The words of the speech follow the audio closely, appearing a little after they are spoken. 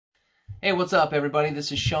Hey, what's up everybody?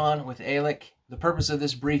 This is Sean with Eallic. The purpose of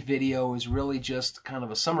this brief video is really just kind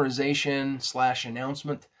of a summarization /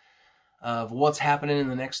 announcement of what's happening in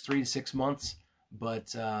the next 3 to 6 months.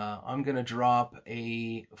 But I'm going to drop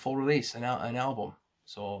a full release, an album.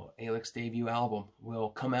 So Eallic's debut album will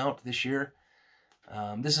come out this year.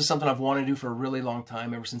 This is something I've wanted to do for a really long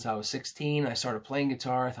time. Ever since I was 16, I started playing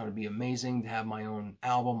guitar. I thought it'd be amazing to have my own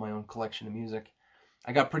album, my own collection of music.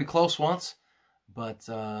 I got pretty close once. But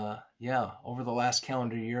yeah, over the last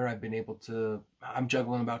calendar year, I'm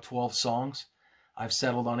juggling about 12 songs. I've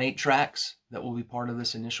settled on 8 tracks that will be part of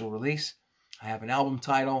this initial release. I have an album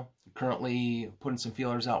title, currently putting some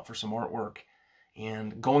feelers out for some artwork,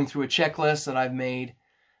 and going through a checklist that I've made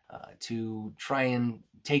to try and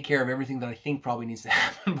take care of everything that I think probably needs to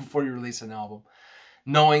happen before you release an album,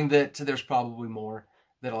 knowing that there's probably more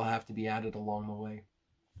that'll have to be added along the way.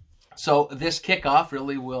 So this kickoff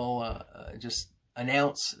really will just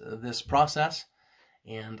announce this process,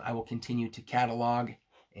 and I will continue to catalog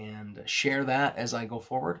and share that as I go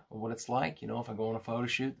forward, what it's like. You know, if I go on a photo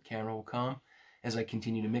shoot, the camera will come. As I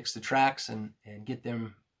continue to mix the tracks and get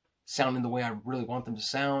them sounding the way I really want them to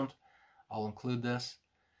sound, I'll include this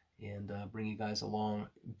and bring you guys along.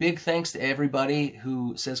 Big thanks to everybody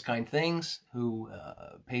who says kind things, who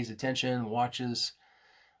pays attention, watches,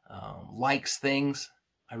 likes things.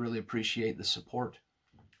 I really appreciate the support.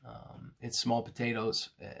 It's small potatoes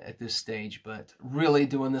at this stage, but really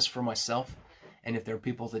doing this for myself. And if there are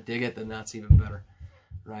people that dig it, then that's even better,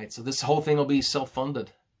 right? So this whole thing will be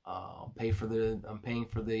self-funded. I'm paying for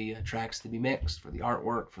the tracks to be mixed, for the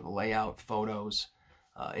artwork, for the layout, photos,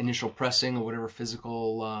 initial pressing, or whatever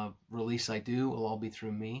physical release I do will all be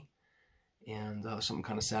through me. And something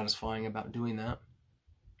kind of satisfying about doing that.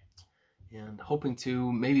 And hoping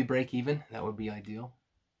to maybe break even. That would be ideal.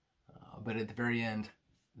 But at the very end,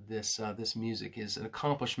 this music is an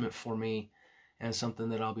accomplishment for me and something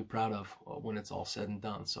that I'll be proud of when it's all said and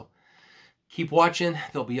done. So keep watching.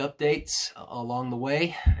 There'll be updates along the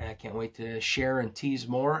way. I can't wait to share and tease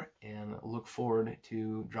more, and look forward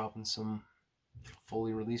to dropping some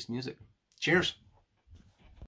fully released music. Cheers!